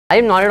I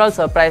am not at all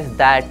surprised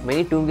that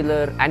many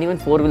two-wheeler and even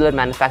four-wheeler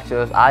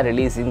manufacturers are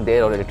releasing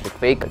their own electric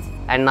vehicles.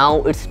 And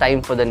now it's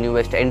time for the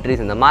newest entries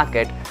in the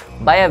market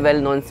by a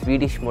well-known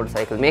Swedish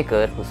motorcycle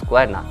maker,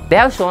 Husqvarna. They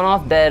have shown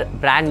off their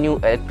brand new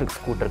electric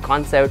scooter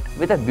concept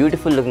with a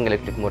beautiful looking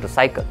electric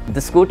motorcycle.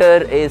 The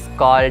scooter is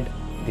called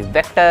the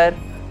Vektorr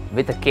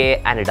with a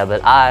K and a double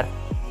R,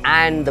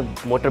 and the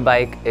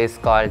motorbike is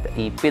called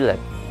the E-Pilen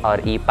or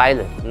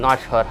E-Pilen. Not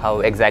sure how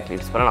exactly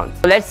it's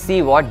pronounced. So let's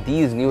see what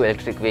these new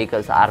electric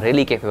vehicles are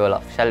really capable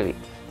of, shall we?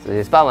 So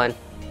this is Pawan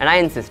and I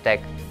insist tech.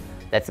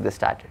 Let's get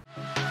started.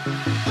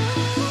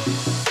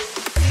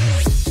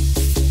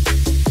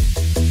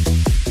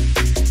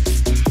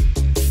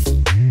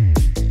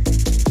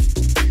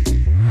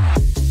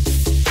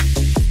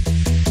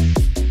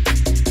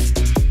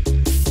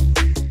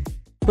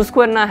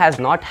 Husqvarna has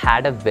not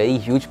had a very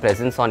huge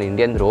presence on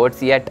Indian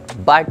roads yet,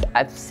 but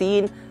I've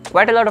seen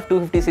quite a lot of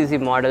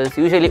 250cc models,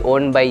 usually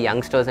owned by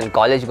youngsters and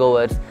college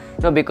goers,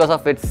 because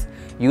of its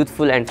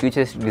youthful and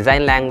futuristic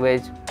design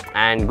language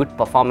and good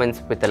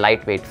performance with a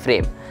lightweight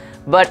frame.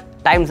 But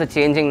times are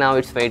changing now,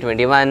 it's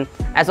 2021.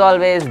 As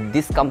always,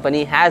 this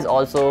company has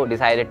also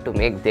decided to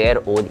make their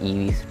own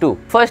EVs too.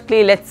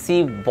 Firstly, let's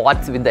see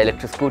what's with the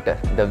electric scooter,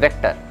 the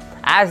Vektorr.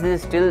 As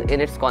this is still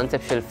in its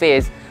conceptual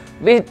phase,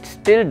 we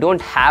still don't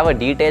have a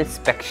detailed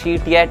spec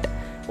sheet yet,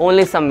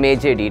 only some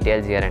major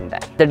details here and there.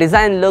 The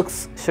design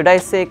looks, should I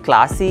say,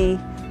 classy,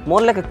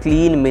 more like a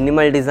clean,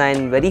 minimal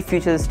design, very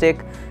futuristic,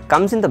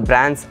 comes in the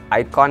brand's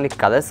iconic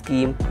color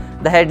scheme.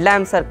 The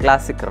headlamps are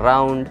classic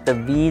round, the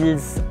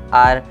wheels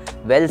are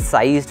well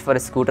sized for a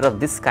scooter of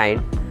this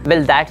kind.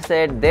 Well, that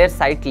said, their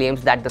site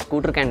claims that the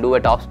scooter can do a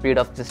top speed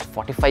of just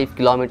 45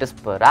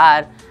 km per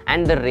hour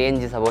and the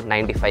range is about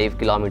 95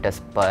 km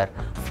per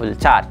full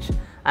charge.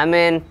 I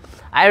mean,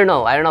 I don't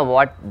know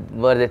what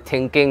were they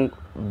thinking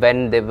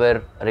when they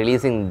were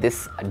releasing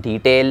this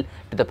detail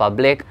to the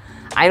public.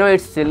 I know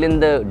it's still in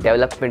the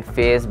development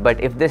phase,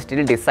 but if they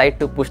still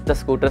decide to push the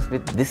scooters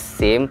with this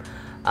same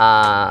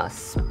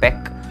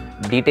spec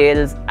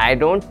details, I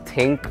don't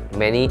think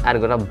many are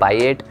gonna buy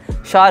it.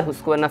 Sure,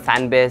 Husqvarna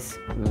fanbase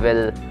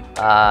will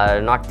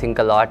not think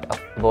a lot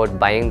about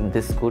buying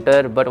this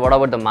scooter, but what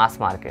about the mass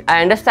market?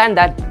 I understand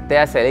that they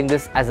are selling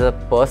this as a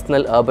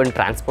personal urban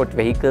transport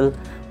vehicle,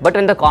 but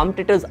when the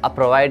competitors are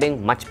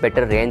providing much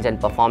better range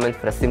and performance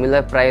for a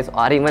similar price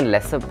or even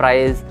lesser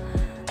price,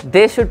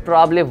 they should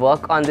probably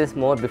work on this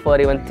more before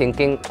even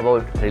thinking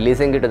about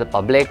releasing it to the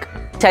public.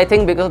 Which I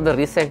think because of the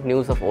recent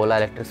news of Ola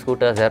electric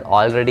scooters, they're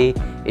already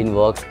in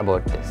works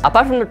about this.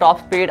 Apart from the top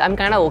speed, I'm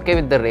kind of okay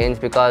with the range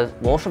because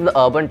most of the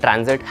urban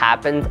transit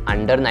happens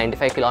under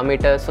 95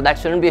 kilometers, so that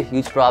shouldn't be a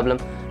huge problem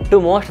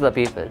to most of the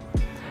people.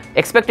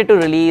 Expected to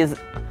release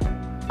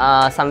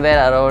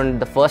somewhere around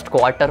the first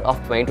quarter of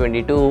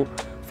 2022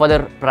 for the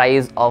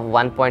price of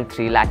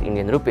 1.3 lakh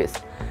Indian rupees.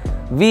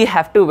 We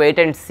have to wait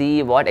and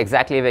see what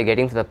exactly we're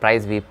getting for the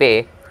price we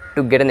pay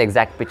to get an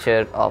exact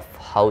picture of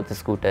how the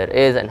scooter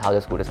is and how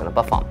the scooter is going to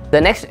perform.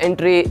 The next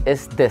entry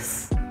is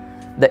this,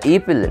 the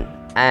E-Pilen,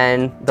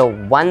 and the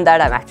one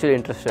that I'm actually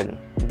interested in.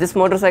 This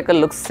motorcycle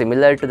looks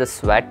similar to the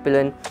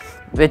Swedpilen,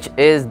 which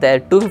is their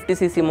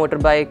 250cc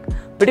motorbike,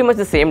 pretty much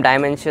the same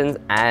dimensions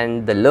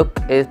and the look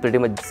is pretty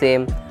much the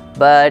same,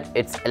 but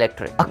it's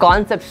electric. A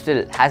concept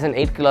still has an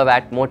 8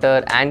 kilowatt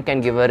motor and can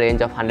give a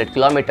range of 100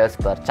 kilometers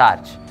per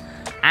charge.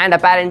 And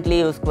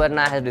apparently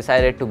Husqvarna has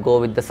decided to go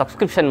with the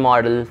subscription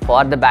model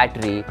for the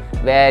battery,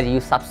 where you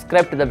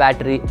subscribe to the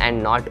battery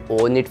and not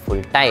own it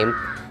full time.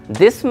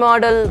 This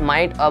model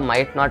might or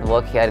might not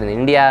work here in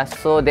India,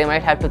 so they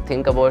might have to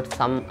think about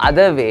some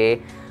other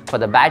way for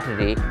the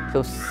battery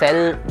to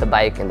sell the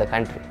bike in the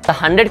country. The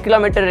 100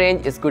 kilometer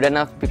range is good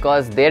enough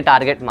because their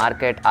target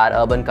market are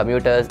urban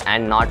commuters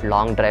and not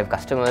long drive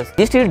customers.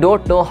 We still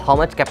don't know how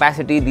much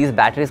capacity these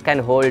batteries can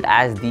hold,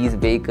 as these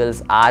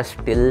vehicles are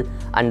still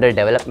under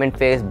development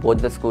phase, both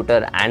the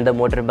scooter and the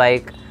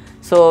motorbike.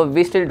 So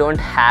we still don't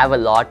have a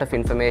lot of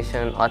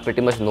information or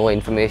pretty much no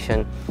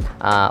information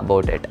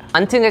about it.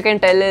 One thing I can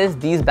tell is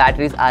these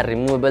batteries are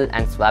removable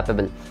and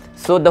swappable.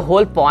 So the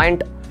whole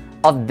point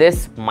of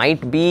this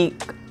might be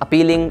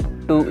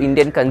appealing to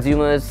Indian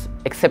consumers,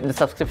 except the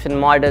subscription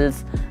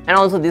models, and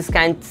also this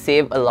can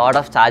save a lot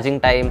of charging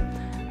time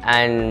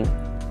and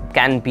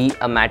can be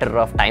a matter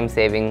of time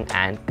saving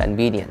and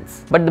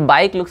convenience. But the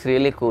bike looks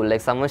really cool,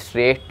 like someone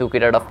straight took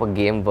it out of a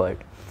game world.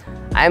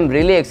 I am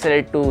really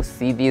excited to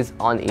see these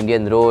on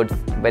Indian roads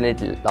when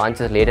it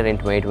launches later in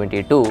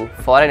 2022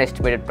 for an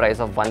estimated price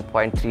of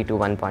 1.3 to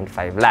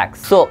 1.5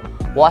 lakhs. So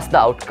what's the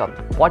outcome?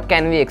 What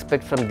can we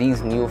expect from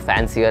these new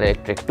fancier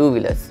electric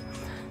two-wheelers?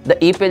 The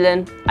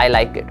E-Pilen, I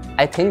like it.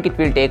 I think it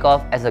will take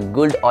off as a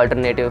good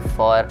alternative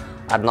for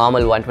our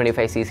normal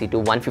 125cc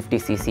to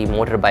 150cc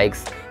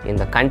motorbikes in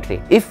the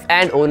country. If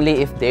and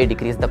only if they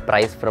decrease the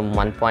price from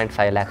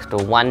 1.5 lakhs to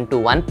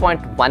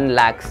 1.1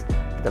 lakhs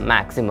the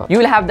maximum. You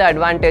will have the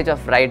advantage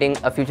of riding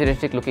a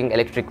futuristic looking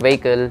electric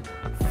vehicle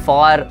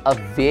for a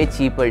way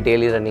cheaper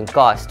daily running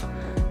cost.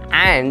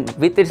 And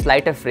with its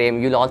lighter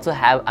frame, you'll also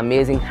have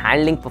amazing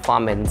handling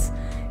performance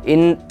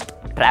in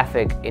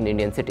traffic in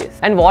Indian cities.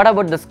 And what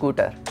about the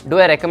scooter? Do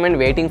I recommend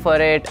waiting for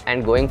it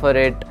and going for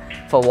it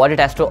for what it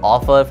has to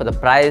offer for the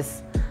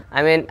price?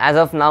 I mean, as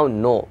of now,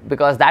 no,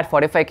 because that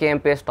 45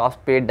 kmph top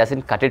speed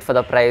doesn't cut it for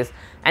the price,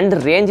 and the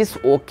range is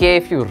okay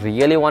if you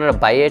really want to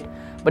buy it,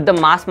 but the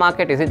mass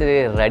market isn't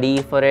really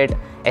ready for it,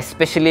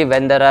 especially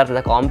when there are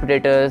the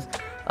competitors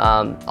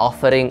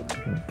offering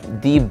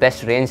the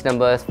best range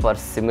numbers for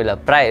similar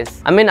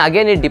price. I mean,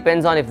 again, it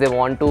depends on if they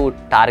want to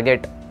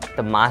target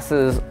the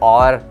masses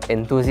or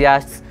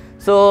enthusiasts,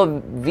 so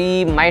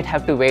we might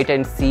have to wait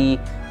and see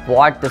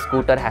what the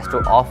scooter has to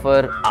offer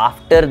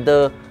after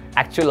the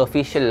actual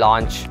official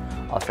launch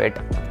of it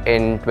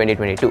in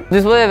 2022.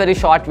 This was a very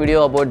short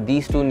video about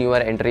these two newer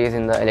entries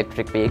in the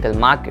electric vehicle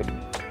market.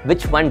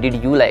 Which one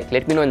did you like?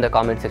 Let me know in the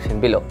comment section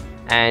below.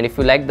 And if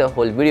you like the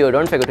whole video,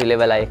 don't forget to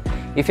leave a like.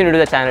 If you're new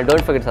to the channel,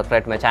 don't forget to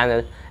subscribe to my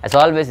channel. As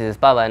always, this is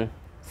Pawan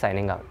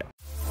signing out.